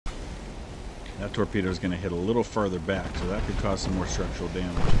That torpedo is going to hit a little farther back, so that could cause some more structural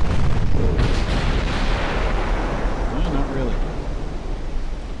damage. No, not really.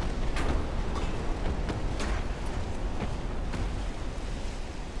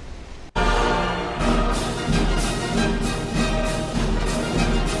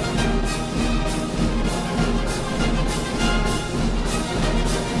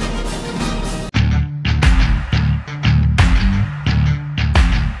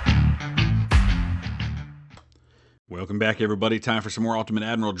 Welcome back, everybody. Time for some more Ultimate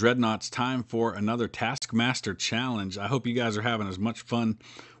Admiral Dreadnoughts. Time for another Taskmaster challenge. I hope you guys are having as much fun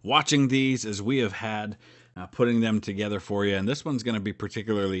watching these as we have had putting them together for you. And this one's going to be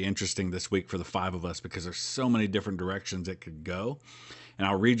particularly interesting this week for the 5 of us because there's so many different directions it could go. And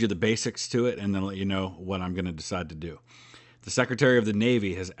I'll read you the basics to it and then let you know what I'm going to decide to do. The Secretary of the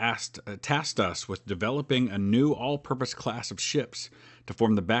Navy has tasked us with developing a new all-purpose class of ships to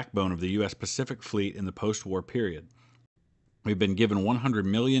form the backbone of the U.S. Pacific Fleet in the post-war period. We've been given $100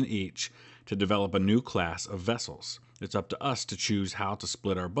 million each to develop a new class of vessels. It's up to us to choose how to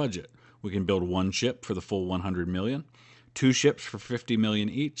split our budget. We can build 1 ship for the full $100 million, 2 ships for $50 million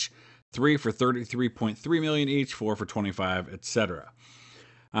each, 3 for $33.3 million each, 4 for $25, etc.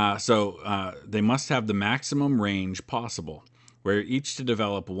 So they must have the maximum range possible. We're each to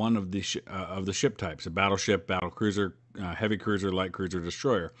develop one of the ship types: a battleship, battlecruiser, heavy cruiser, light cruiser,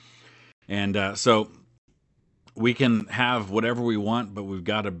 destroyer. And so we can have whatever we want, but we've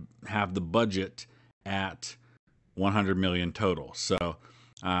got to have the budget at 100 million total. So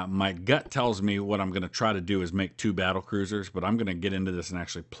my gut tells me what I'm going to try to do is make 2 battle cruisers, but I'm going to get into this and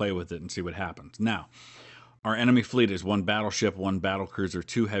actually play with it and see what happens. Now, our enemy fleet is 1 battleship, 1 battle cruiser,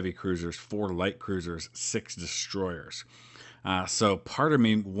 2 heavy cruisers, 4 light cruisers, 6 destroyers. So part of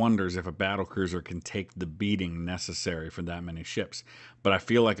me wonders if a battle cruiser can take the beating necessary for that many ships. But I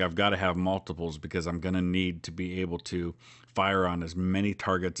feel like I've got to have multiples because I'm going to need to be able to fire on as many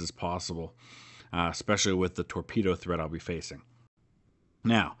targets as possible, especially with the torpedo threat I'll be facing.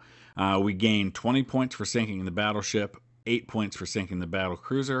 Now, we gain 20 points for sinking the battleship, 8 points for sinking the battle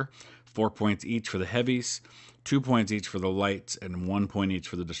cruiser, 4 points each for the heavies, 2 points each for the lights, and 1 point each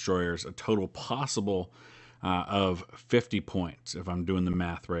for the destroyers. A total possible of 50 points, if I'm doing the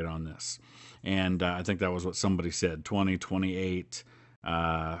math right on this. And I think that was what somebody said. 20, 28,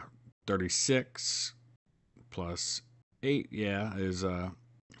 36 plus 8, yeah, is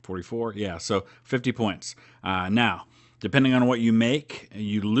 44. Yeah, so 50 points. Now, depending on what you make,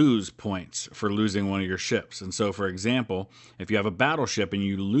 you lose points for losing one of your ships. And so, for example, if you have a battleship and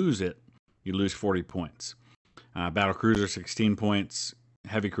you lose it, you lose 40 points. Battle cruiser, 16 points.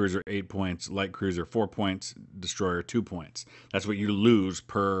 Heavy cruiser, 8 points. Light cruiser, 4 points. Destroyer, 2 points. That's what you lose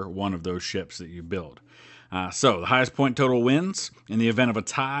per one of those ships that you build. So the highest point total wins. In the event of a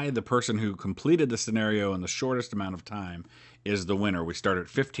tie, the person who completed the scenario in the shortest amount of time is the winner. We start at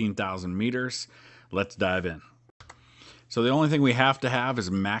 15,000 meters. Let's dive in. So the only thing we have to have is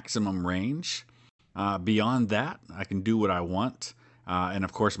maximum range. Beyond that, I can do what I want. And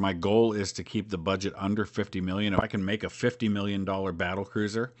of course, my goal is to keep the budget under $50 million. If I can make a $50 million battle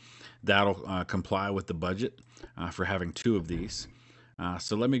cruiser, that'll comply with the budget for having 2 of these.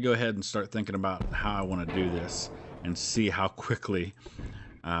 So let me go ahead and start thinking about how I want to do this and see how quickly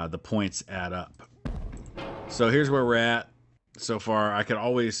the points add up. So here's where we're at so far. I could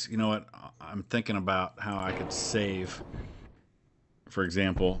always, you know what, I'm thinking about how I could save, for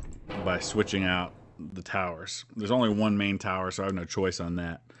example, by switching out the towers. There's only 1 main tower, so I have no choice on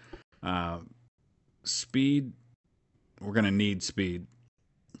that. Speed, we're going to need speed.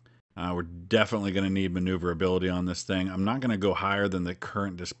 We're definitely going to need maneuverability on this thing. I'm not going to go higher than the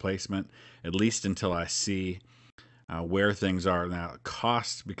current displacement, at least until I see where things are. Now,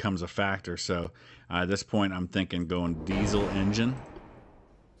 cost becomes a factor, so at this point I'm thinking going diesel engine,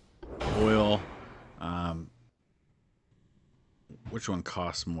 oil. Which one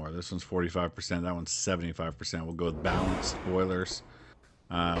costs more? This one's 45%, that one's 75%. We'll go with balanced boilers.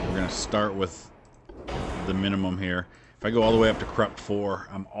 We're going to start with the minimum here. If I go all the way up to Krupp 4,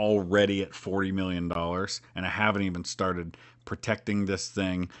 I'm already at $40 million, and I haven't even started protecting this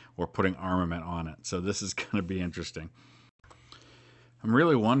thing or putting armament on it. So this is going to be interesting. I'm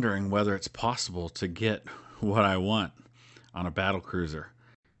really wondering whether it's possible to get what I want on a battle cruiser.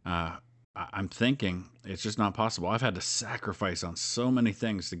 I'm thinking it's just not possible. I've had to sacrifice on so many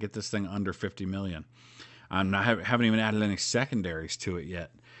things to get this thing under 50 million. Haven't even added any secondaries to it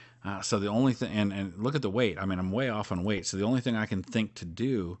yet. So the only thing, and look at the weight. I mean, I'm way off on weight. So the only thing I can think to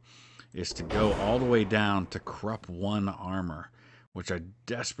do is to go all the way down to Krupp 1 armor, which I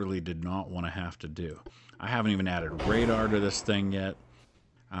desperately did not want to have to do. I haven't even added radar to this thing yet.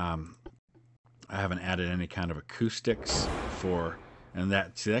 I haven't added any kind of acoustics for, and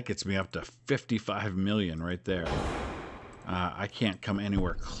that gets me up to 55 million right there. I can't come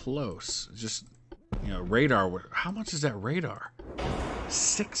anywhere close. Just, radar. How much is that radar?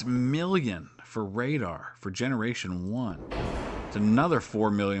 6 million for radar for Generation 1. It's another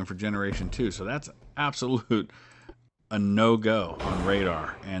 4 million for Generation 2. So that's absolute a no-go on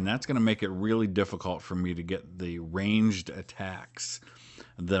radar. And that's going to make it really difficult for me to get the ranged attacks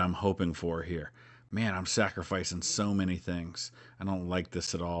that I'm hoping for here. Man, I'm sacrificing so many things. I don't like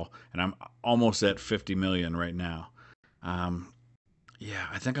this at all. And I'm almost at 50 million right now. Yeah,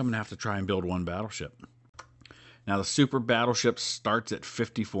 I think I'm going to have to try and build one battleship. Now, the super battleship starts at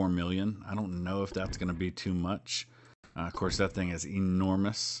 54 million. I don't know if that's going to be too much. Of course, that thing is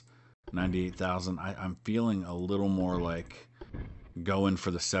enormous. 98,000. I'm feeling a little more like going for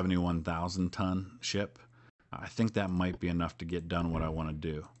the 71,000 ton ship. I think that might be enough to get done what I want to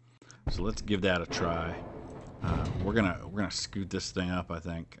do. So let's give that a try. We're gonna scoot this thing up, I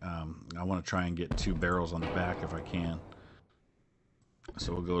think. I want to try and get 2 barrels on the back if I can.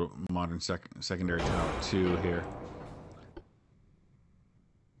 So we'll go to modern secondary tower 2 here.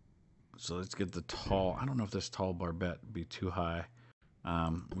 So let's get the tall. I don't know if this tall barbette would be too high.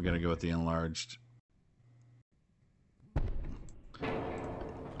 We got to go with the enlarged.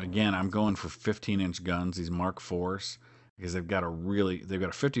 Again, I'm going for 15-inch guns, these Mark IVs, because they've got a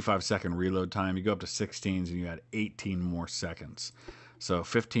 55-second reload time. You go up to 16s and you add 18 more seconds. So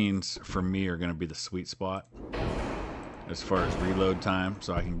 15s for me are going to be the sweet spot as far as reload time,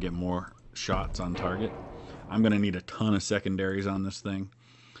 so I can get more shots on target. I'm going to need a ton of secondaries on this thing,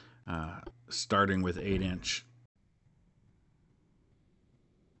 starting with 8-inch.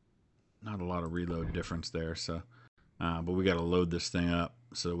 Not a lot of reload difference there, so but we got to load this thing up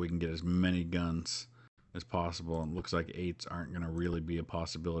so we can get as many guns as possible. It looks like 8s aren't going to really be a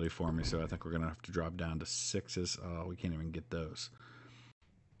possibility for me, so I think we're going to have to drop down to 6s. Oh, we can't even get those.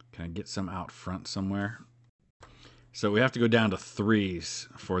 Can I get some out front somewhere? So we have to go down to 3s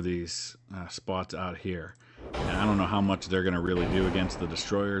for these spots out here. And I don't know how much they're going to really do against the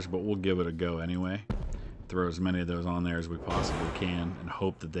destroyers, but we'll give it a go anyway. Throw as many of those on there as we possibly can and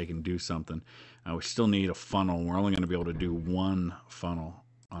hope that they can do something. We still need a funnel. We're only going to be able to do 1 funnel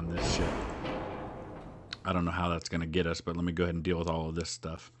on this ship. I don't know how that's going to get us, but let me go ahead and deal with all of this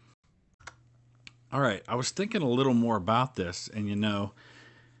stuff. All right, I was thinking a little more about this, and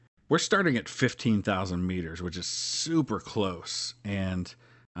we're starting at 15,000 meters, which is super close. And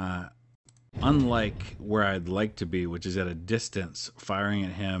unlike where I'd like to be, which is at a distance, firing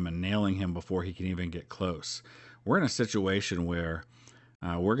at him and nailing him before he can even get close, we're in a situation where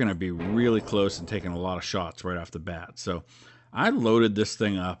we're going to be really close and taking a lot of shots right off the bat. So I loaded this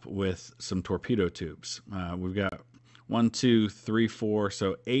thing up with some torpedo tubes. We've got 1, 2, 3, 4,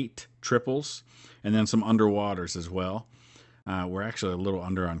 so 8 triples, and then some underwaters as well. We're actually a little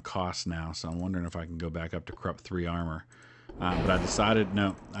under on cost now, so I'm wondering if I can go back up to Krupp 3 armor. But I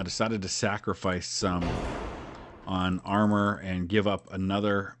decided to sacrifice some on armor and give up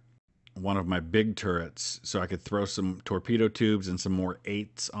another one of my big turrets so I could throw some torpedo tubes and some more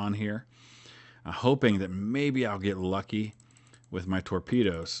 8s on here, hoping that maybe I'll get lucky with my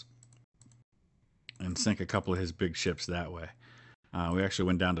torpedoes and sink a couple of his big ships that way. We actually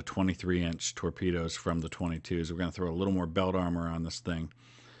went down to 23-inch torpedoes from the 22s. We're going to throw a little more belt armor on this thing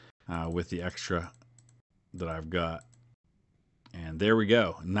with the extra that I've got. And there we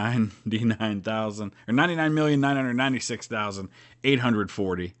go,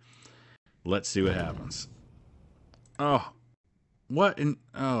 99,996,840. Let's see what happens. Oh, what in?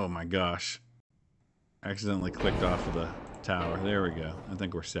 Oh my gosh! Accidentally clicked off of the tower. There we go. I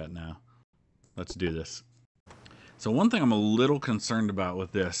think we're set now. Let's do this. So one thing I'm a little concerned about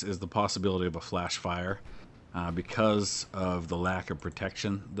with this is the possibility of a flash fire. Because of the lack of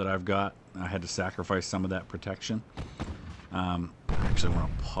protection that I've got, I had to sacrifice some of that protection. I actually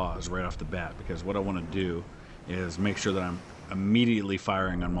want to pause right off the bat because what I want to do is make sure that I'm immediately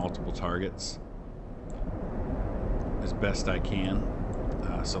firing on multiple targets as best I can.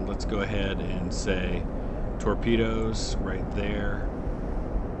 So let's go ahead and say torpedoes right there.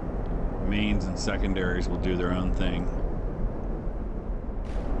 Mains and secondaries will do their own thing.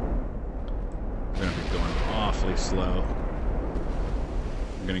 We're going to be going awfully slow.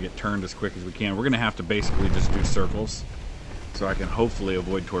 We're going to get turned as quick as we can. We're going to have to basically just do circles so I can hopefully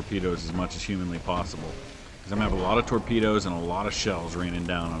avoid torpedoes as much as humanly possible. Because I'm going to have a lot of torpedoes and a lot of shells raining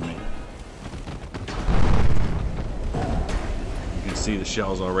down on me. You can see the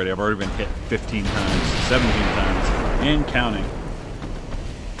shells already. I've already been hit 15 times, 17 times, and counting.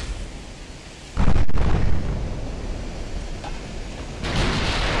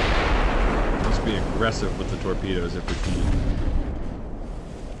 be aggressive with the torpedoes if we can.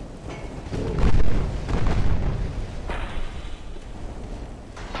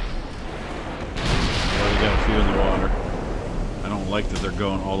 Already got a few in the water. I don't like that they're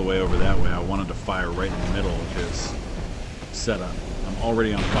going all the way over that way. I wanted to fire right in the middle of his setup. I'm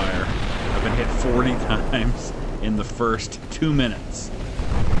already on fire. I've been hit 40 times in the first 2 minutes.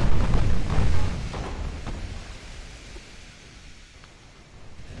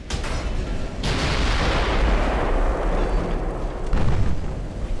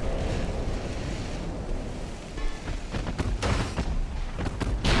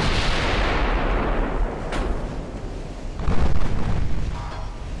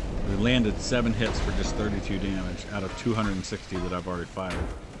 Landed 7 hits for just 32 damage out of 260 that I've already fired.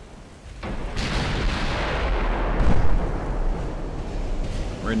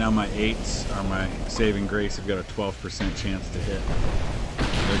 Right now my 8s are my saving grace. I've got a 12% chance to hit.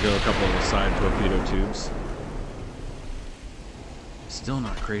 There go a couple of the side torpedo tubes. Still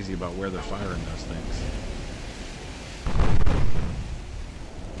not crazy about where they're firing those things.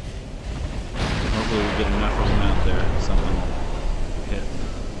 Hopefully we get enough of them out there. Something will hit.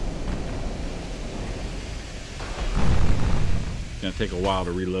 It's gonna take a while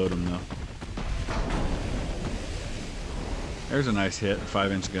to reload them though. There's a nice hit, a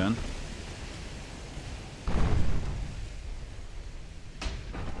 5-inch gun.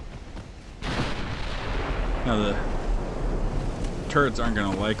 Now the turrets aren't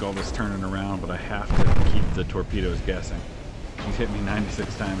gonna like all this turning around, but I have to keep the torpedoes guessing. He's hit me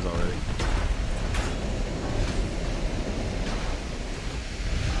 96 times already.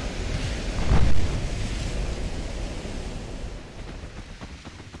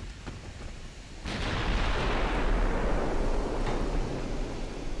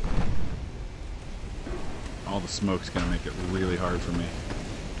 All the smoke's going to make it really hard for me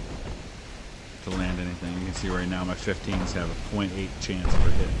to land anything. You can see right now my 15s have a 0.8 chance of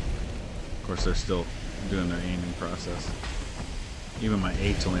a hit. Of course, they're still doing their aiming process. Even my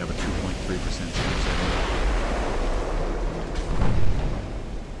 8s only have a 2.3% chance of a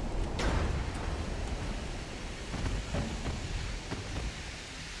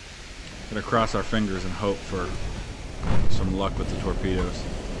hit. Gotta cross our fingers and hope for some luck with the torpedoes.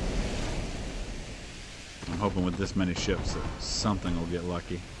 I'm hoping with this many ships that something will get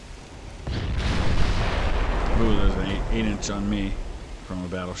lucky. Ooh, there's an 8-inch on me from a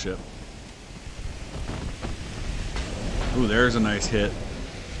battleship. Ooh, there's a nice hit.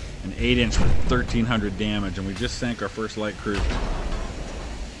 An 8-inch with 1,300 damage, and we just sank our first light cruiser.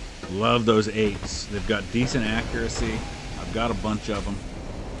 Love those 8s. They've got decent accuracy. I've got a bunch of them.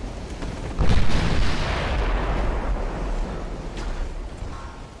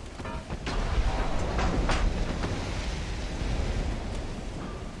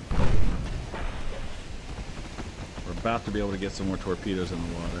 About to be able to get some more torpedoes in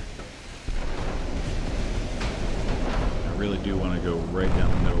the water. I really do want to go right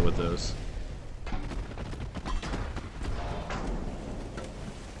down the middle with those.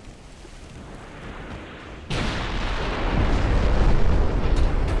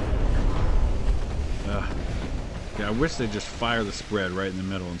 Yeah, I wish they'd just fire the spread right in the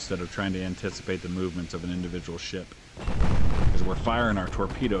middle instead of trying to anticipate the movements of an individual ship. Because we're firing our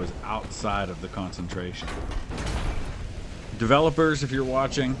torpedoes outside of the concentration. Developers, if you're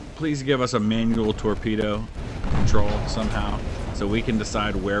watching, please give us a manual torpedo control somehow so we can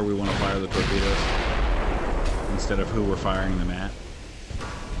decide where we want to fire the torpedoes instead of who we're firing them at.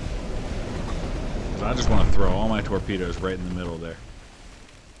 Because I just want to throw all my torpedoes right in the middle there.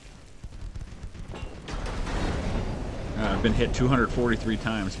 I've been hit 243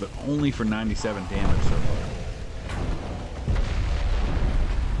 times, but only for 97 damage so far.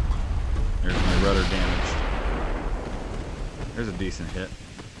 There's my rudder damaged. There's a decent hit.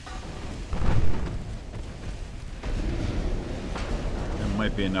 That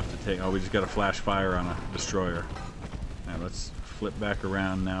might be enough to take. Oh, we just got a flash fire on a destroyer. All right, let's flip back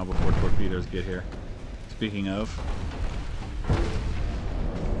around now before torpedoes get here. Speaking of,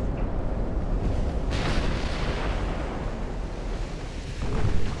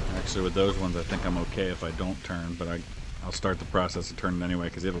 actually with those ones I think I'm okay if I don't turn, but I'll start the process of turning anyway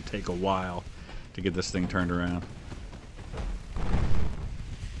because it'll take a while to get this thing turned around.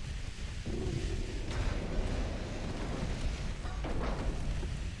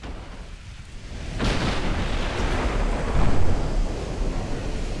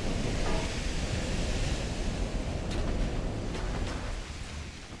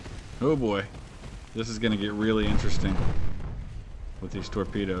 Oh boy, this is going to get really interesting with these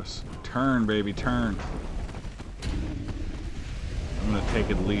torpedoes. Turn, baby, turn. I'm I'm going to take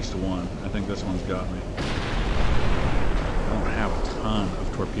at least one. I think this one's got me. I don't have a ton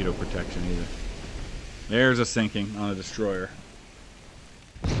of torpedo protection either. There's a sinking on a destroyer.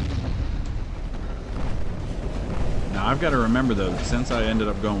 Now I've got to remember though, that since I ended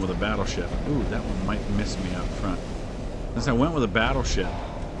up going with a battleship, ooh, that one might miss me out front. Since I went with a battleship,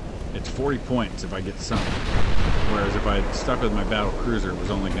 it's 40 points if I get sunk. Whereas if I stuck with my battle cruiser, it was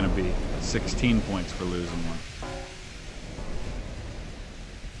only going to be 16 points for losing one.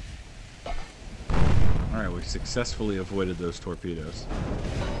 Alright, we successfully avoided those torpedoes.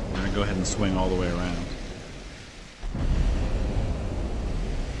 I'm going to go ahead and swing all the way around.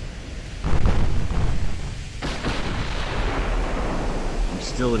 I'm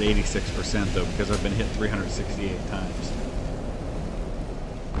still at 86% though, because I've been hit 368 times.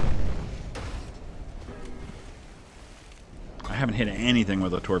 I haven't hit anything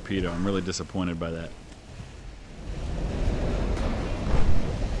with a torpedo. I'm really disappointed by that.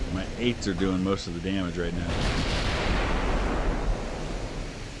 My 8s are doing most of the damage right now.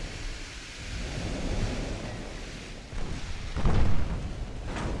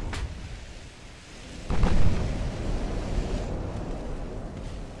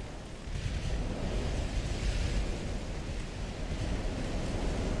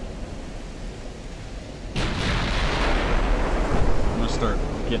 Start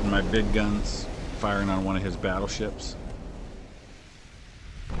getting my big guns firing on one of his battleships.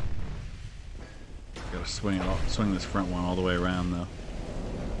 Gotta swing this front one all the way around though.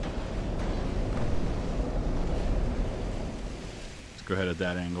 Let's go ahead at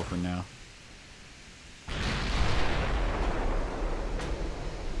that angle for now.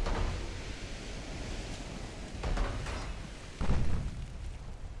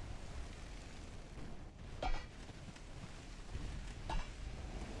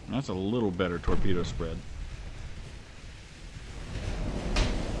 That's a little better torpedo spread.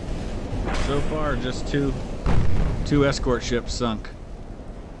 So far, just two escort ships sunk.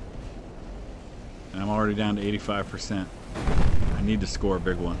 And I'm already down to 85%. I need to score a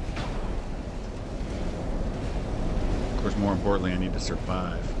big one. Of course, more importantly, I need to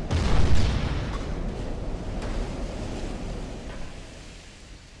survive.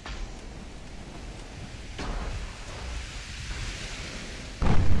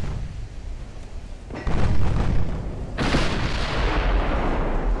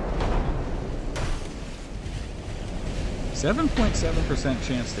 .7%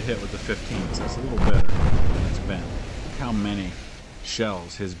 chance to hit with the 15s. That's a little better than it's been. Look how many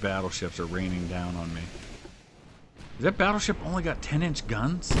shells his battleships are raining down on me. Has that battleship only got 10-inch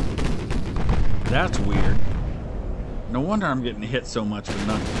guns? That's weird. No wonder I'm getting hit so much for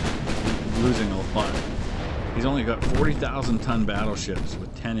not losing a lot. He's only got 40,000 ton battleships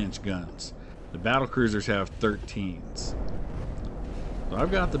with 10-inch guns. The battle cruisers have 13s. So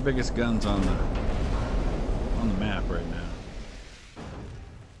I've got the biggest guns on the map right now.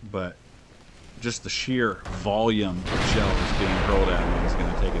 But just the sheer volume of shells being hurled at me is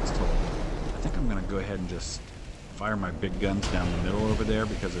going to take its toll. I think I'm going to go ahead and just fire my big guns down the middle over there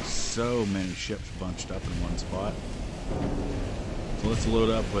because there's so many ships bunched up in one spot. So let's load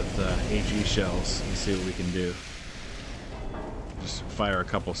up with HE shells and see what we can do. Just fire a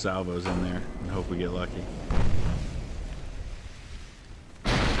couple salvos in there and hope we get lucky.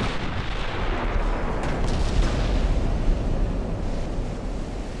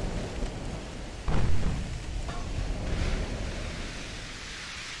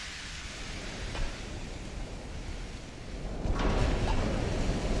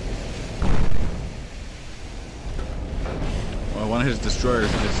 One of his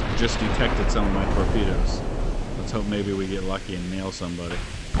destroyers has just detected some of my torpedoes. Let's hope maybe we get lucky and nail somebody.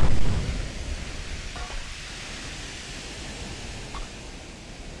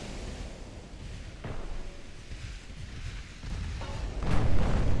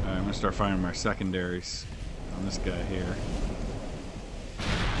 Alright, I'm going to start firing my secondaries on this guy here.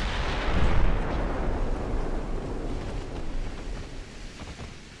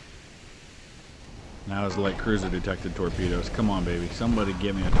 Now his light cruiser detected torpedoes. Come on, baby. Somebody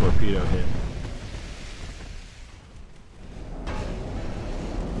give me a torpedo hit.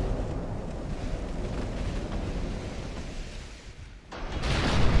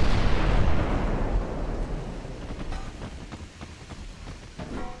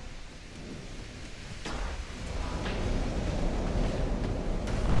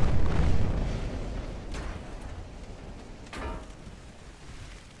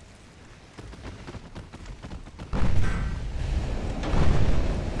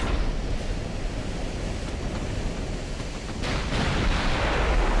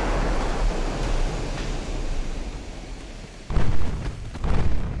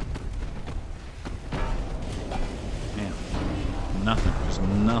 Nothing. Just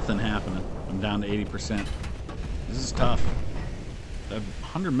nothing happening. I'm down to 80%. This is tough. That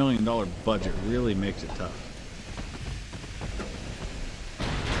 $100 million budget really makes it tough.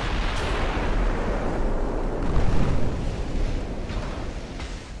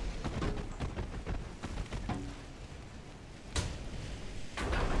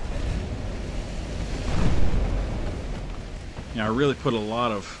 Yeah, I really put a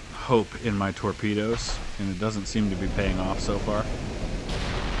lot of hope in my torpedoes, and it doesn't seem to be paying off so far.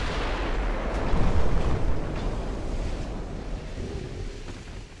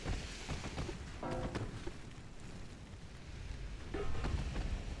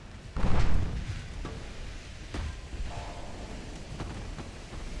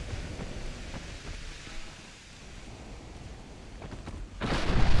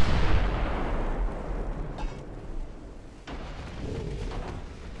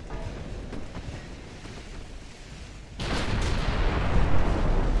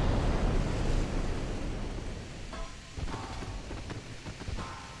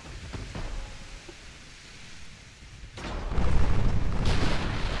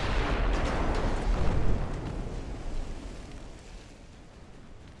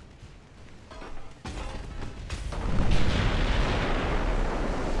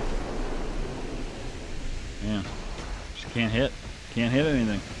 Man, just can't hit. Can't hit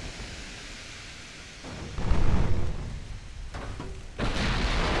anything.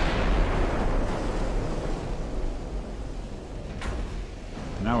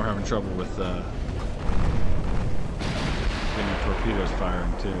 Now we're having trouble with getting the torpedoes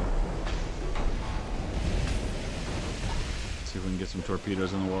firing too. Let's see if we can get some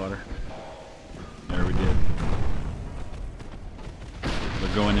torpedoes in the water. There we did.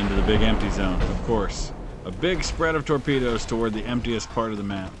 They're going into the big empty zone, of course. A big spread of torpedoes toward the emptiest part of the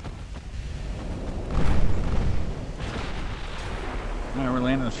map. Alright, we're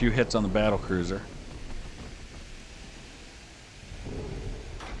landing a few hits on the battle cruiser.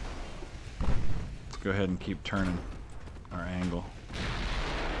 Let's go ahead and keep turning our angle.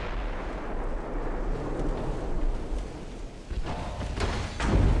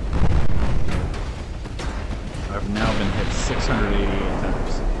 I've now been hit 688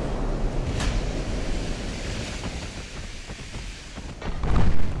 times.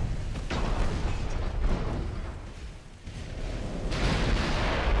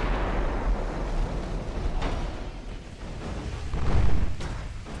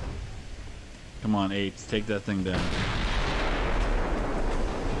 Come on, 8s, take that thing down.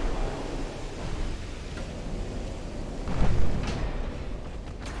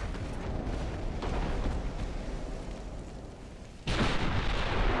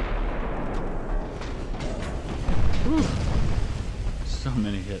 Whew. So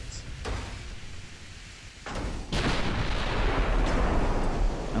many hits.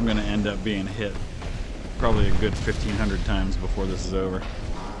 I'm gonna end up being hit probably a good 1,500 times before this is over.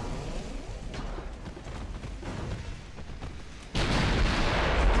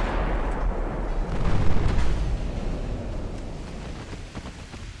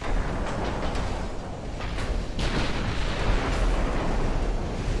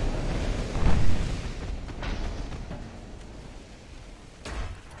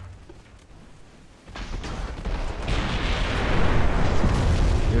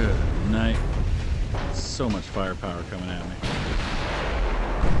 So much firepower coming at me.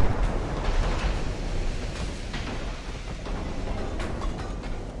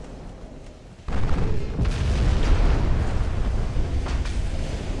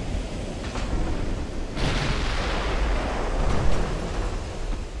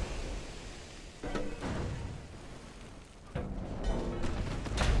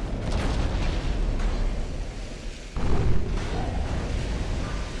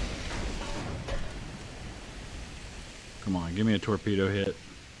 Come on, give me a torpedo hit.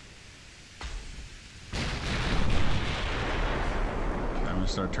 I'm gonna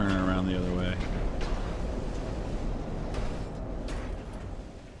start turning around the other way.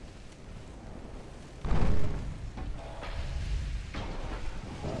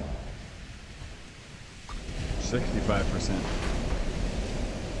 $65%.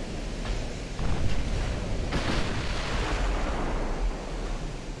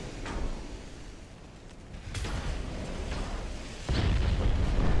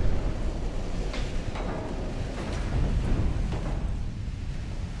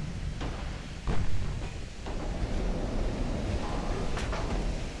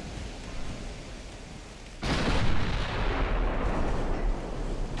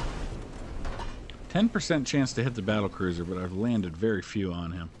 %10 chance to hit the battle cruiser, but I've landed very few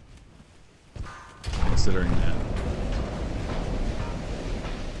on him, considering that.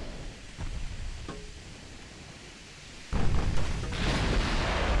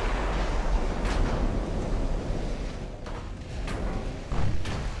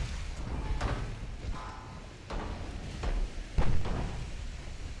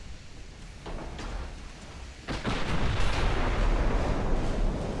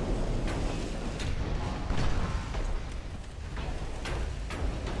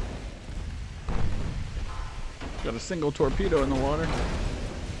 Got a single torpedo in the water.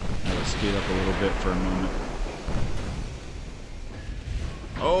 Let's speed up a little bit for a moment.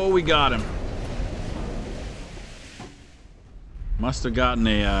 Oh, we got him. Must have gotten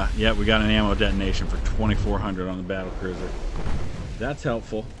a, yeah, we got an ammo detonation for 2,400 on the battle cruiser. That's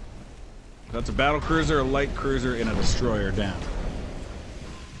helpful. That's a battle cruiser, a light cruiser, and a destroyer down.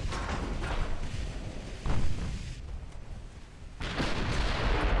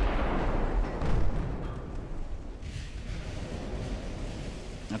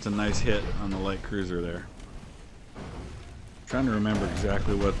 That's a nice hit on the light cruiser there. I'm trying to remember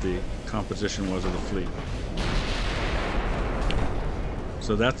exactly what the composition was of the fleet.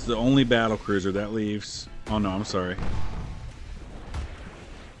 So that's the only battle cruiser. That leaves... Oh no, I'm sorry.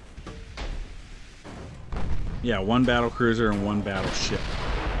 Yeah, one battle cruiser and one battleship.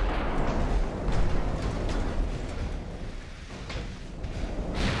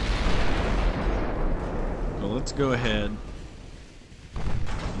 So let's go ahead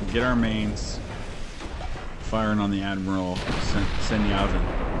and get our mains firing on the Admiral Senyazen.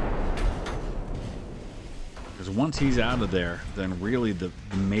 Because once he's out of there, then really the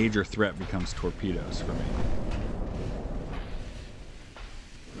major threat becomes torpedoes for me.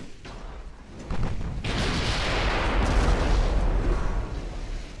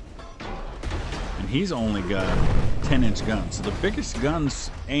 And he's only got 10-inch guns. So the biggest guns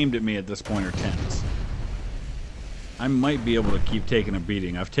aimed at me at this point are 10s. I might be able to keep taking a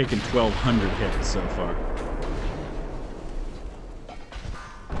beating. I've taken 1,200 hits so far.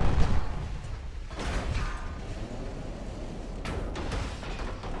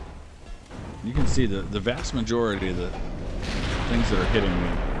 You can see the vast majority of the things that are hitting me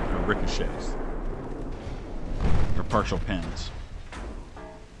are ricochets or partial pins.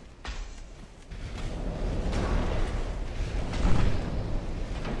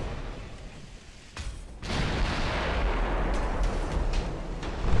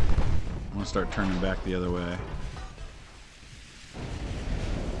 I'm gonna start turning back the other way.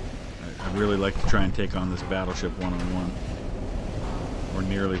 I'd really like to try and take on this battleship one-on-one, or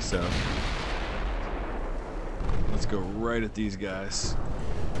nearly so. Let's go right at these guys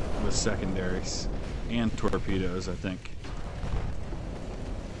with secondaries and torpedoes, I think.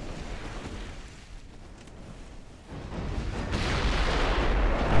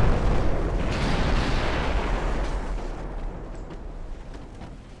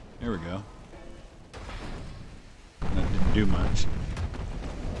 There we go. That didn't do much.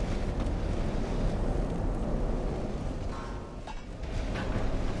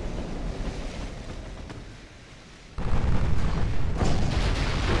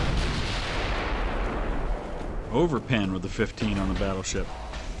 Overpen with the 15 on the battleship.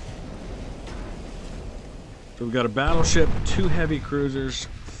 So we've got a battleship, 2 heavy cruisers,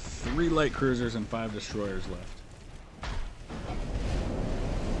 3 light cruisers, and 5 destroyers left.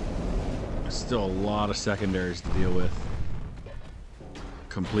 There's still a lot of secondaries to deal with.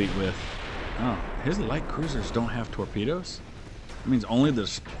 Complete with... Oh, his light cruisers don't have torpedoes? That means only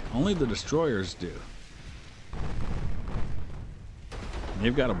the destroyers do.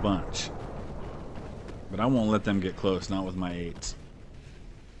 They've got a bunch. But I won't let them get close, not with my 8s.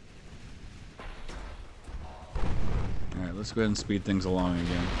 Alright, let's go ahead and speed things along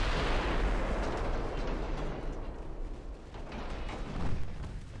again.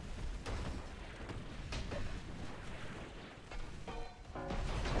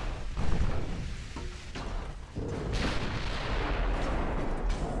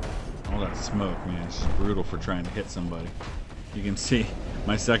 All that smoke, man, it's just brutal for trying to hit somebody. You can see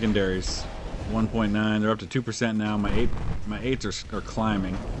my secondaries 1.9, they're up to 2% now. My 8s are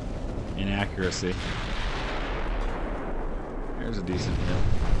climbing in accuracy. There's a decent hit.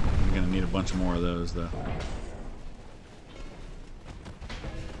 I'm gonna need a bunch more of those though.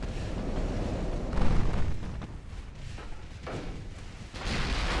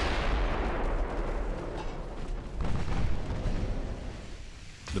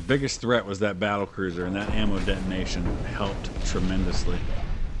 The biggest threat was that battle cruiser, and that ammo detonation helped tremendously.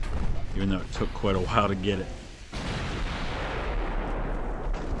 Even though it took quite a while to get it.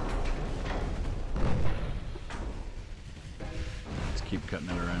 Let's keep cutting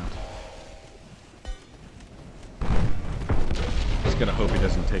it around. Just gotta hope he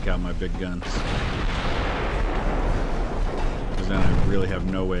doesn't take out my big guns. Because then I really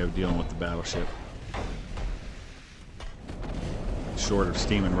have no way of dealing with the battleship. Short of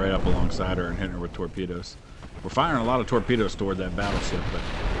steaming right up alongside her and hitting her with torpedoes. We're firing a lot of torpedoes toward that battleship, but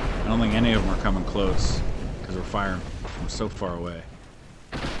I don't think any of them are coming close because we're firing from so far away.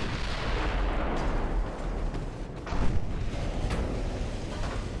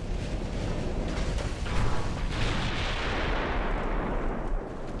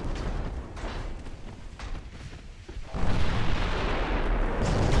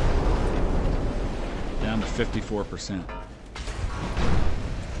 54%. Alright.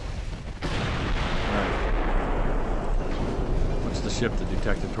 What's the ship that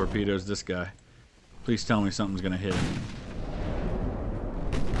detected torpedoes? This guy. Please tell me something's going to hit him.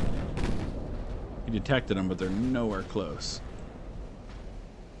 He detected them, but they're nowhere close.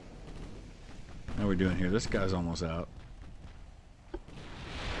 How are we doing here? This guy's almost out.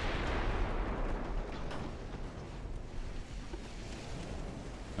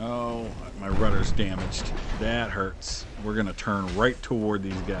 Oh, my rudder's damaged. That hurts. We're going to turn right toward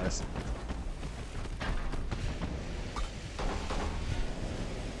these guys.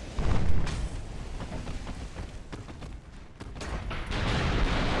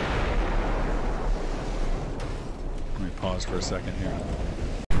 Let me pause for a second here.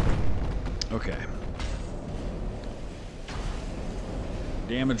 Okay.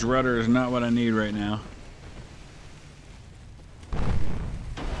 Damaged rudder is not what I need right now.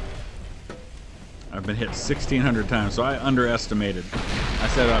 I've been hit 1,600 times, so I underestimated. I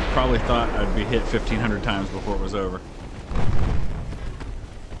said I probably thought I'd be hit 1,500 times before it was over.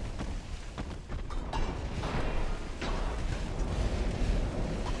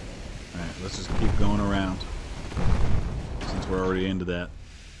 Alright, let's just keep going around. Since we're already into that.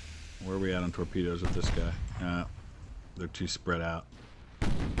 Where are we at on torpedoes with this guy? They're too spread out.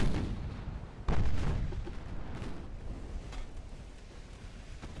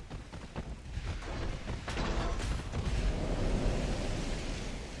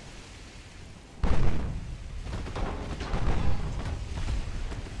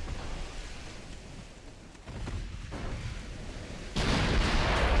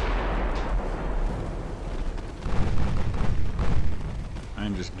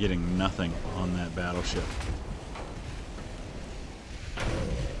 I'm just getting nothing on that battleship.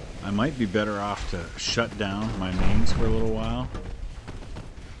 I might be better off to shut down my mains for a little while,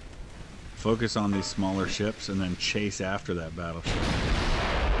 focus on these smaller ships, and then chase after that battleship.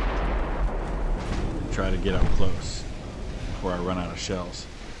 Try to get up close before I run out of shells.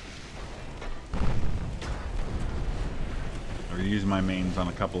 Or use my mains on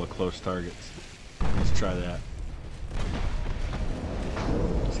a couple of close targets. Let's try that.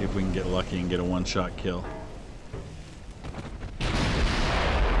 See if we can get lucky and get a one-shot kill.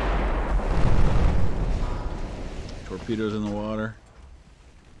 Torpedoes in the water.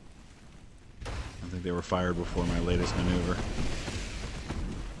 I think they were fired before my latest maneuver.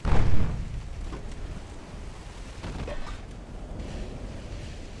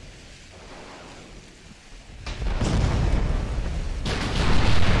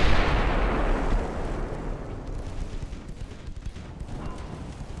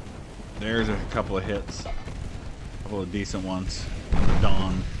 There's a couple of hits. A couple of decent ones. The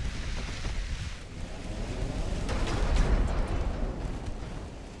Dawn.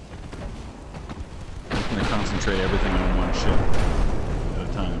 I'm going to concentrate everything on one ship at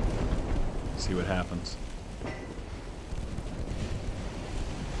a time. See what happens.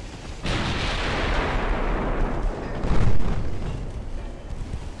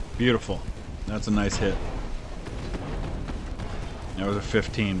 Beautiful. That's a nice hit. That was a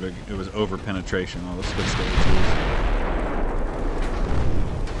 15, but it was over penetration. I'll switch to A2s.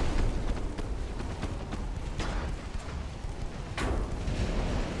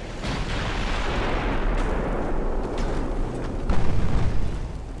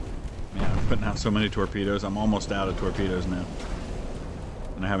 Man, I'm putting out so many torpedoes. I'm almost out of torpedoes now.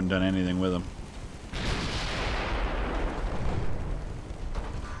 And I haven't done anything with them.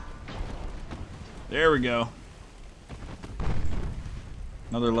 There we go.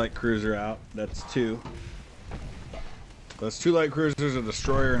 Another light cruiser out. That's two. That's two light cruisers, a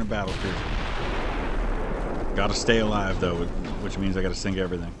destroyer, and a battle cruiser. Gotta stay alive, though, which means I gotta sink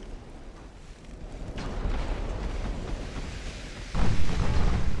everything.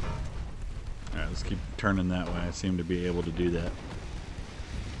 Alright, let's keep turning that way. I seem to be able to do that.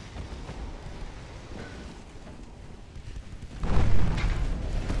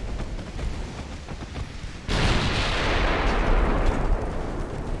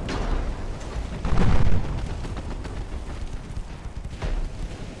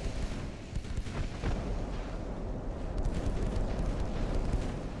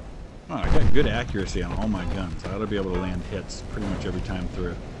 Oh, I got good accuracy on all my guns. I ought to be able to land hits pretty much every time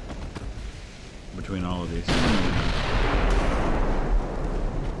through. Between all of these.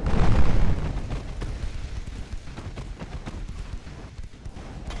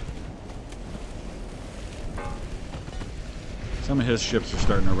 Some of his ships are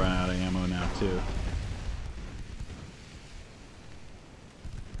starting to run out of ammo now, too.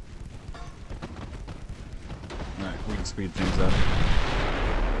 Alright, we can speed things up.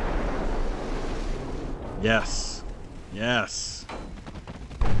 Yes. Yes.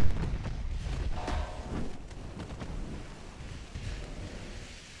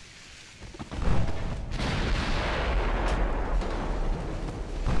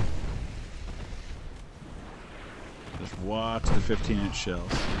 Just watch the 15-inch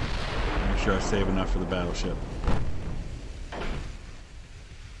shells. Make sure I save enough for the battleship.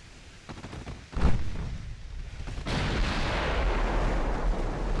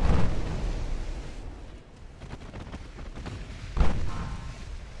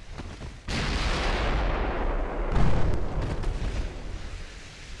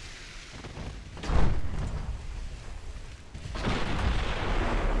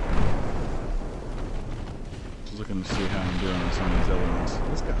 Looking to see how I'm doing on some of these other ones.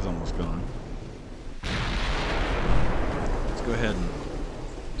 This guy's almost gone. Let's go ahead and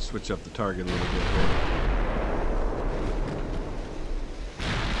switch up the target a little bit here.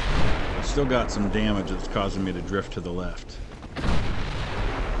 I've still got some damage that's causing me to drift to the left.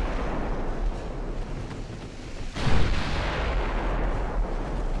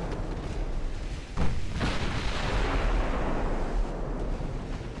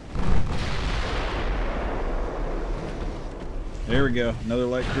 There we go. Another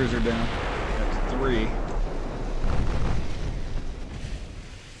light cruiser down. That's 3.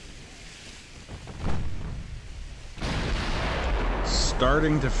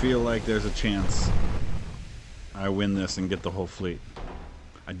 Starting to feel like there's a chance I win this and get the whole fleet.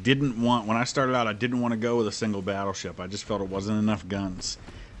 I didn't want, when I started out, I didn't want to go with a single battleship. I just felt it wasn't enough guns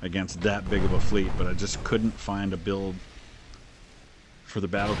against that big of a fleet, but I just couldn't find a build for the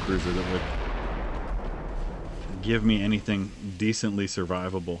battlecruiser that would give me anything decently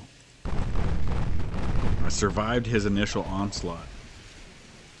survivable. I survived his initial onslaught.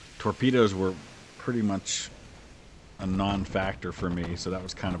 Torpedoes were pretty much a non-factor for me, so that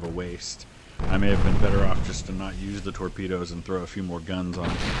was kind of a waste. I may have been better off just to not use the torpedoes and throw a few more guns on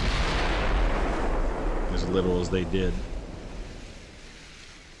as little as they did.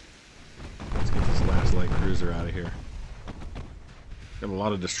 Let's get this last light cruiser out of here. Got a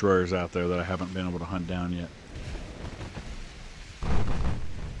lot of destroyers out there that I haven't been able to hunt down yet.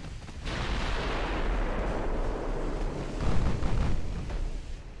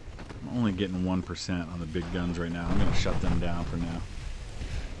 Only getting 1% on the big guns right now. I'm going to shut them down for now.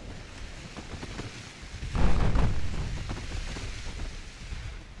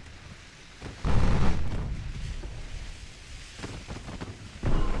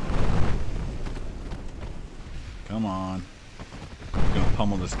 Come on. I'm going to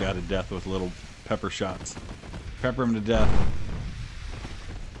pummel this guy to death with little pepper shots. Pepper him to death.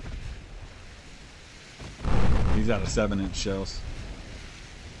 He's out of 7-inch shells.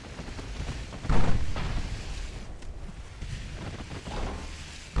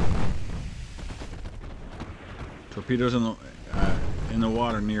 Torpedoes in the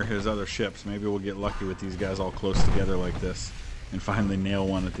water near his other ships. Maybe we'll get lucky with these guys all close together like this and finally nail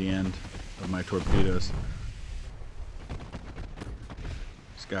one at the end of my torpedoes.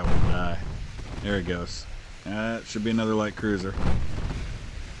 This guy will die. There he goes. That should be another light cruiser.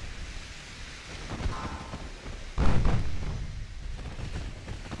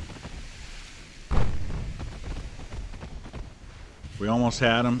 We almost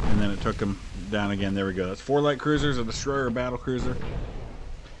had him, and then it took him down again. There we go. That's 4 light cruisers, a destroyer, a battle cruiser.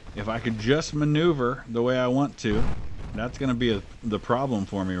 If I could just maneuver the way I want to, that's going to be the problem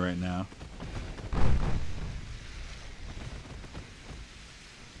for me right now.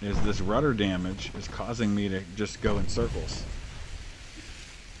 Is this rudder damage is causing me to just go in circles.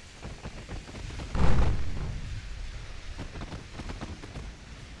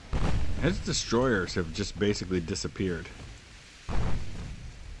 His destroyers have just basically disappeared.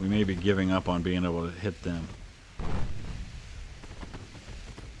 We may be giving up on being able to hit them.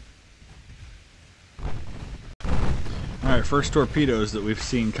 Alright, first torpedoes that we've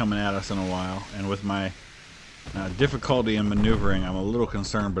seen coming at us in a while. And with my difficulty in maneuvering, I'm a little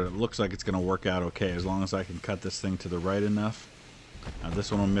concerned, but it looks like it's going to work out okay as long as I can cut this thing to the right enough.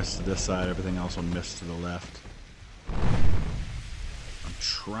 This one will miss to this side, everything else will miss to the left. I'm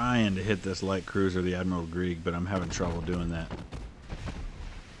trying to hit this light cruiser, the Admiral Grieg, but I'm having trouble doing that.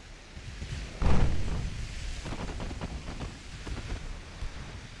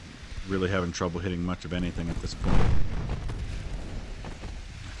 Really having trouble hitting much of anything at this point.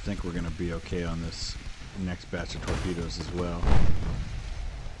 I think we're going to be okay on this next batch of torpedoes as well.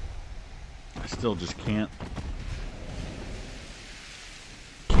 I still just can't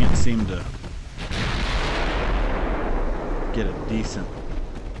seem to get a decent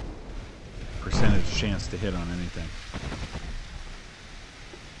percentage chance to hit on anything.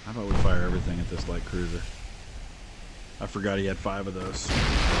 How about we fire everything at this light cruiser? I forgot he had 5 of those.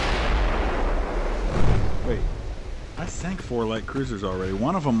 Wait, I sank 4 light cruisers already.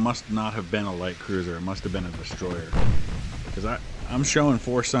 One of them must not have been a light cruiser. It must have been a destroyer. Because I'm showing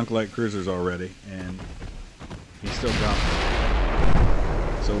 4 sunk light cruisers already, and he still got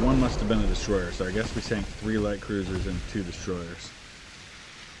me. So one must have been a destroyer. So I guess we sank 3 light cruisers and 2 destroyers.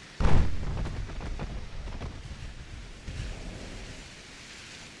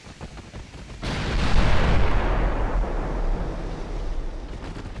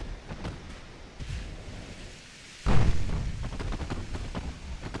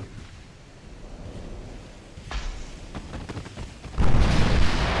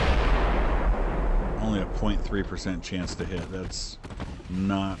 Only a 0.3% chance to hit. That's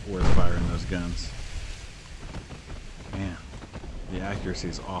not worth firing those guns. Man, the accuracy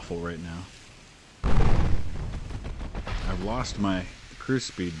is awful right now. I've lost my cruise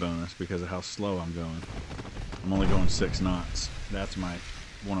speed bonus because of how slow I'm going. I'm only going 6 knots. That's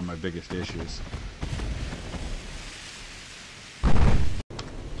one of my biggest issues.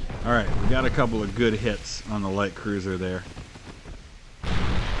 Alright, we got a couple of good hits on the light cruiser there.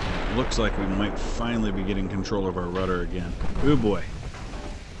 Looks like we might finally be getting control of our rudder again. Ooh boy.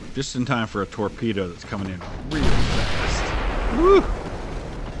 Just in time for a torpedo that's coming in real fast. Woo!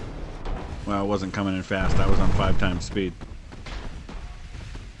 Well, it wasn't coming in fast. I was on 5 times speed.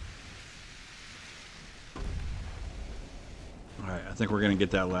 Alright, I think we're going to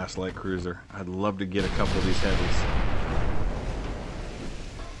get that last light cruiser. I'd love to get a couple of these heavies.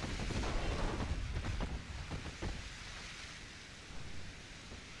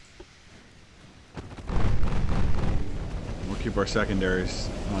 Keep our secondaries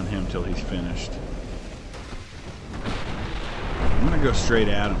on him till he's finished. I'm gonna go straight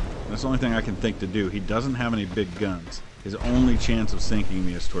at him. That's the only thing I can think to do. He doesn't have any big guns. His only chance of sinking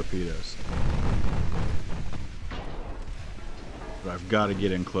me is torpedoes. But I've got to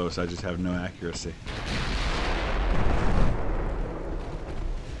get in close. I just have no accuracy.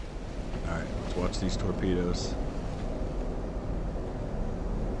 Alright, let's watch these torpedoes.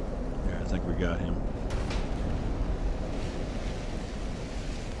 Yeah, I think we got him.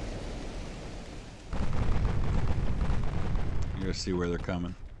 You gotta see where they're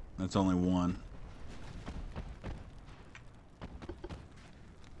coming. That's only one.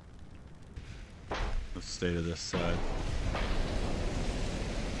 Let's stay to this side.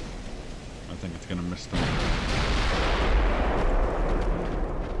 I think it's gonna miss them.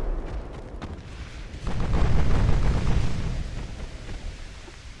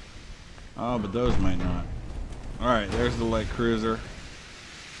 Oh, but those might not. Alright, there's the light cruiser.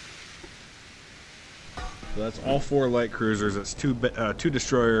 So that's all 4 light cruisers. That's 2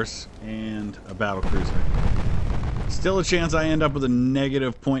 destroyers and a battle cruiser. Still a chance I end up with a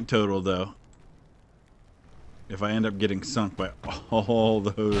negative point total, though. If I end up getting sunk by all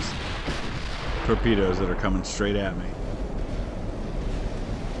those torpedoes that are coming straight at me.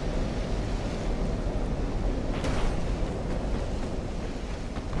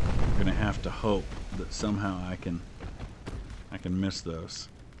 I'm gonna have to hope that somehow I can miss those.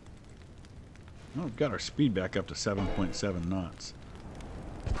 Oh, we've got our speed back up to 7.7 knots.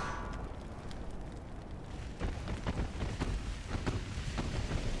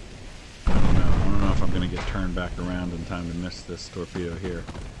 I don't know if I'm going to get turned back around in time to miss this torpedo here.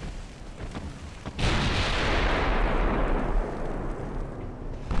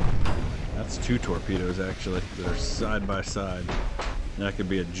 That's 2 torpedoes actually that are side by side. That could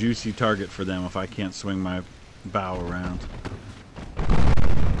be a juicy target for them if I can't swing my bow around.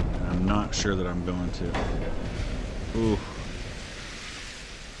 I'm not sure that I'm going to. Ooh.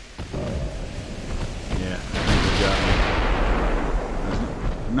 Yeah, I think they got me.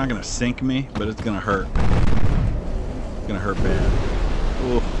 It's not going to sink me, but it's going to hurt. It's going to hurt bad.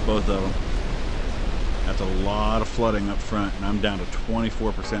 Ooh, both of them. That's a lot of flooding up front, and I'm down to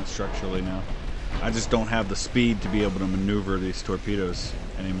 24% structurally now. I just don't have the speed to be able to maneuver these torpedoes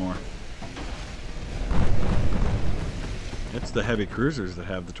anymore. It's the heavy cruisers that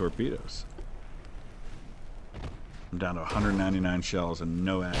have the torpedoes. I'm down to 199 shells and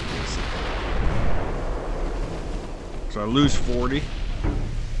no accuracy. So I lose 40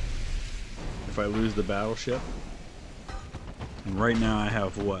 if I lose the battleship. And right now I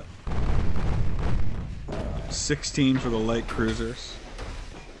have what? 16 for the light cruisers.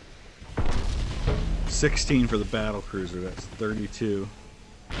 16 for the battle cruiser. That's 32.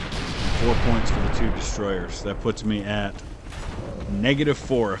 4 points for the 2 destroyers. That puts me at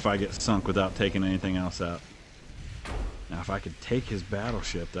 -4 if I get sunk without taking anything else out. Now if I could take his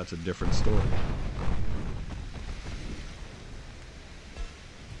battleship, that's a different story.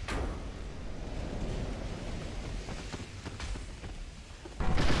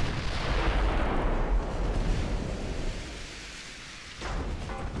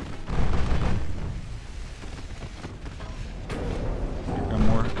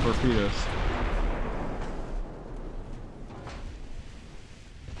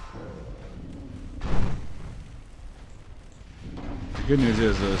 Good news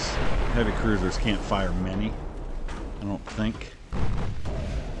is those heavy cruisers can't fire many, I don't think.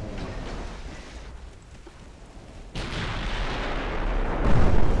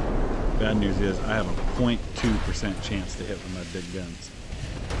 Bad news is I have a 0.2% chance to hit with my big guns.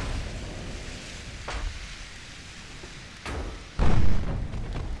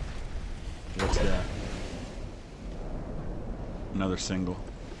 What's that? Another single.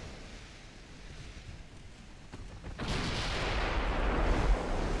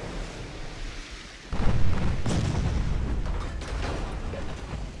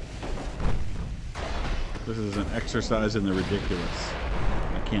 This is an exercise in the ridiculous.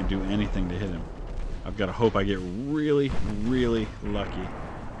 I can't do anything to hit him. I've got to hope I get really, really lucky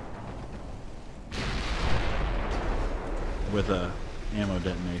with a ammo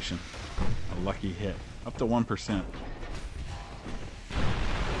detonation. A lucky hit. Up to 1%.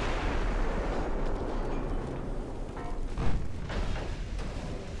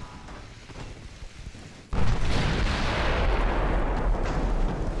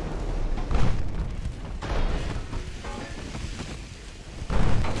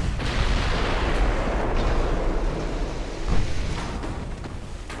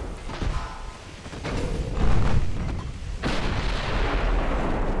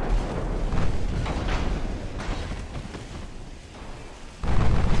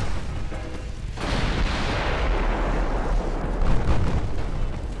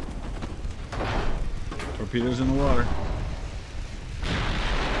 Torpedoes in the water.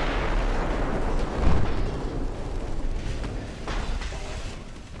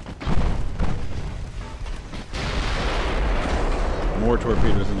 More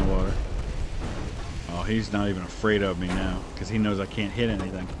torpedoes in the water. Oh, he's not even afraid of me now because he knows I can't hit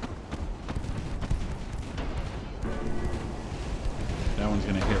anything. That one's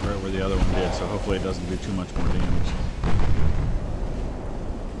going to hit right where the other one did, so hopefully it doesn't do too much more damage.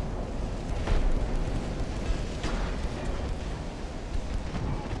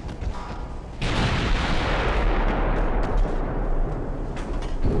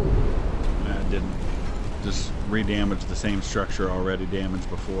 Re-damage the same structure already damaged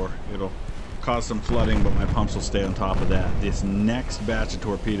before. It'll cause some flooding, but my pumps will stay on top of that. This next batch of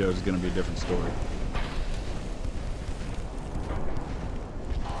torpedoes is going to be a different story.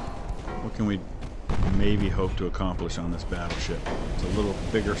 What can we maybe hope to accomplish on this battleship? It's a little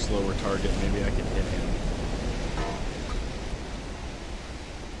bigger, slower target. Maybe I can hit him.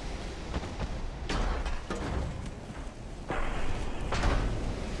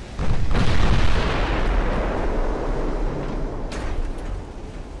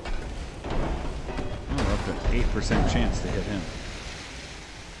 Chance to hit him.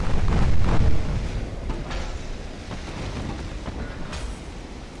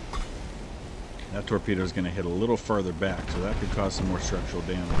 That torpedo is going to hit a little farther back, so that could cause some more structural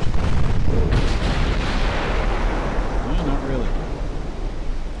damage. No, not really.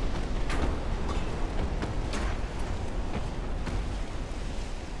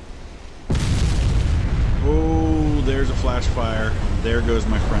 Oh, there's a flash fire. There goes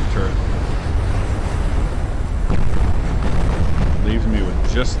my front turret. Leaves me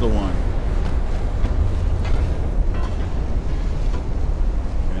with just the one.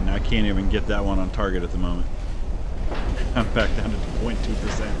 And I can't even get that one on target at the moment. I'm back down to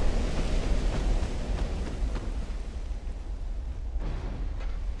 0.2%.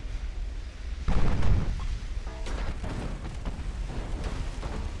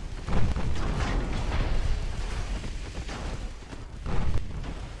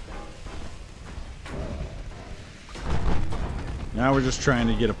 Now we're just trying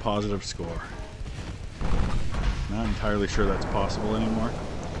to get a positive score. Not entirely sure that's possible anymore,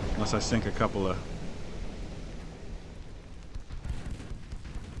 unless I sink a couple of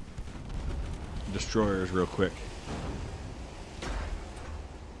destroyers real quick.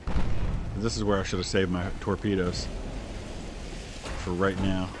 This is where I should have saved my torpedoes for right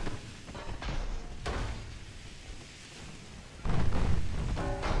now.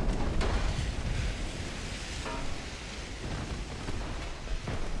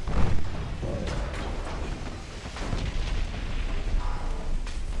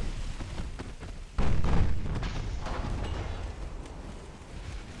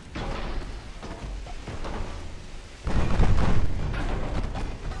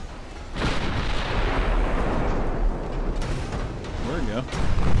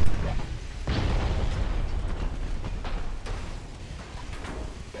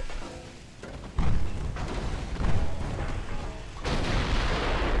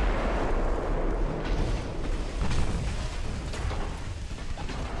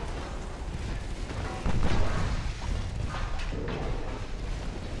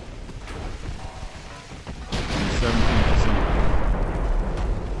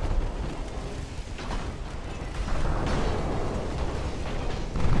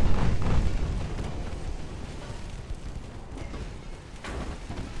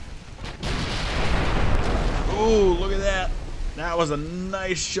 That was a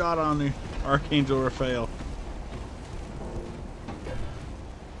nice shot on the Archangel Raphael.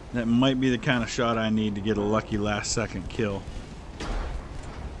 That might be the kind of shot I need to get a lucky last second kill.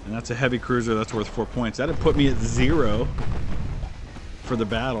 And that's a heavy cruiser. That's worth 4 points. That'd put me at 0 for the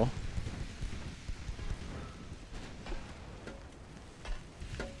battle.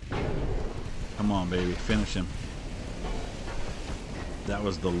 Come on, baby. Finish him. That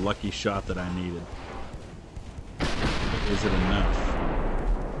was the lucky shot that I needed. Is it enough?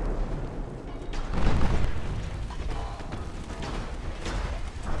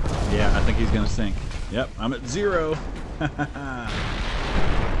 Yeah, I think he's going to sink. Yep, I'm at 0.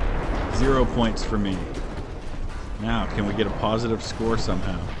 0 points for me. Now, can we get a positive score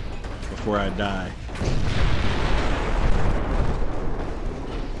somehow before I die?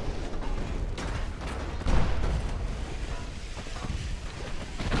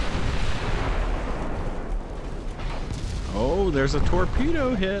 Oh, there's a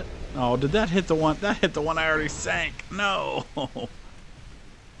torpedo hit. Oh, did that hit the one? That hit the one I already sank. No.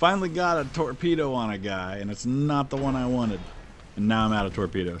 Finally got a torpedo on a guy, and it's not the one I wanted. And now I'm out of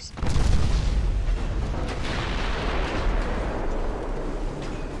torpedoes.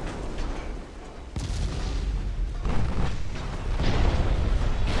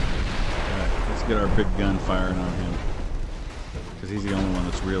 Alright, let's get our big gun firing on him. Because he's the only one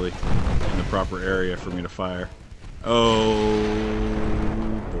that's really in the proper area for me to fire. Oh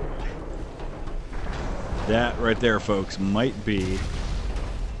boy. That right there, folks, might be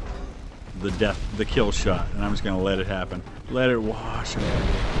the kill shot, and I'm just gonna let it happen. Let it wash over.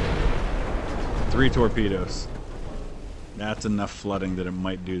 3 torpedoes. That's enough flooding that it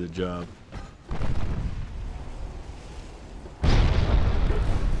might do the job.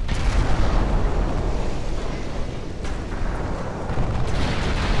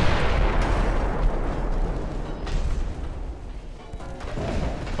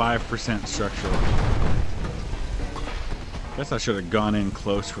 .5% structural. Guess I should have gone in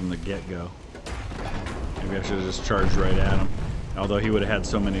close from the get-go. Maybe I should have just charged right at him. Although he would have had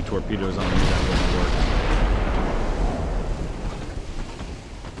so many torpedoes on me, that wouldn't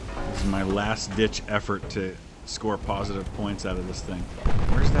work. This is my last-ditch effort to score positive points out of this thing.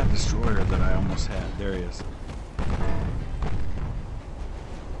 Where's that destroyer that I almost had? There he is.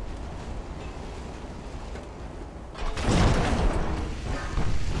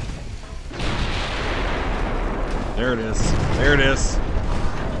 There it is. There it is.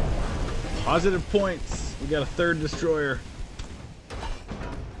 Positive points. We got a 3rd destroyer.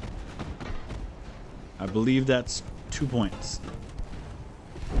 I believe that's 2 points.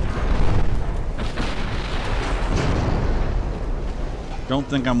 Don't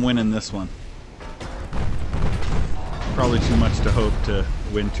think I'm winning this one. Probably too much to hope to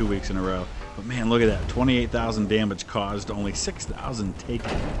win 2 weeks in a row. But man, look at that. 28,000 damage caused, only 6,000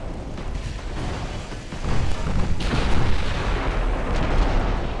 taken.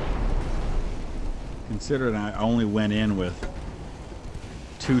 Considering I only went in with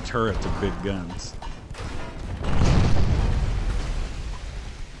 2 turrets of big guns.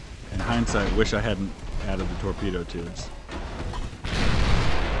 In hindsight, wish I hadn't added the torpedo tubes.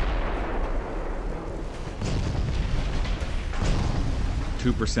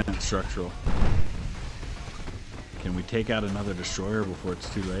 .2% structural. Can we take out another destroyer before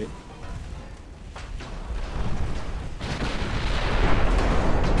it's too late?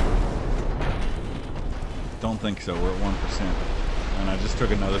 Don't think so. We're at 1%. And I just took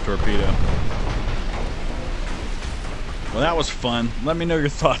another torpedo. Well, that was fun. Let me know your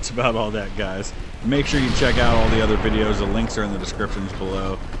thoughts about all that, guys. Make sure you check out all the other videos. The links are in the descriptions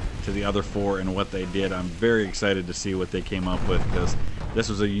below to the other 4 and what they did. I'm very excited to see what they came up with, because this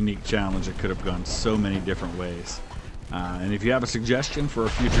was a unique challenge. It could have gone so many different ways. And if you have a suggestion for a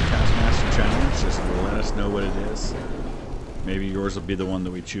future Taskmaster challenge, just let us know what it is. Maybe yours will be the one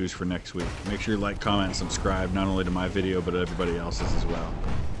that we choose for next week. Make sure you like, comment, and subscribe, not only to my video, but everybody else's as well.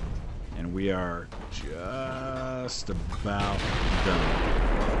 And we are just about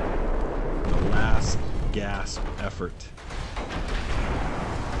done. The last gasp effort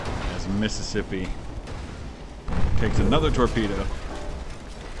as Mississippi takes another torpedo.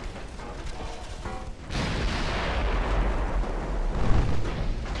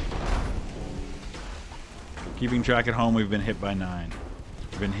 Keeping track at home, we've been hit by 9.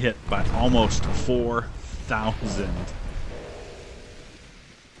 We've been hit by almost 4,000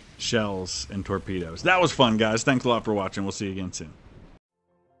 shells and torpedoes. That was fun, guys. Thanks a lot for watching. We'll see you again soon.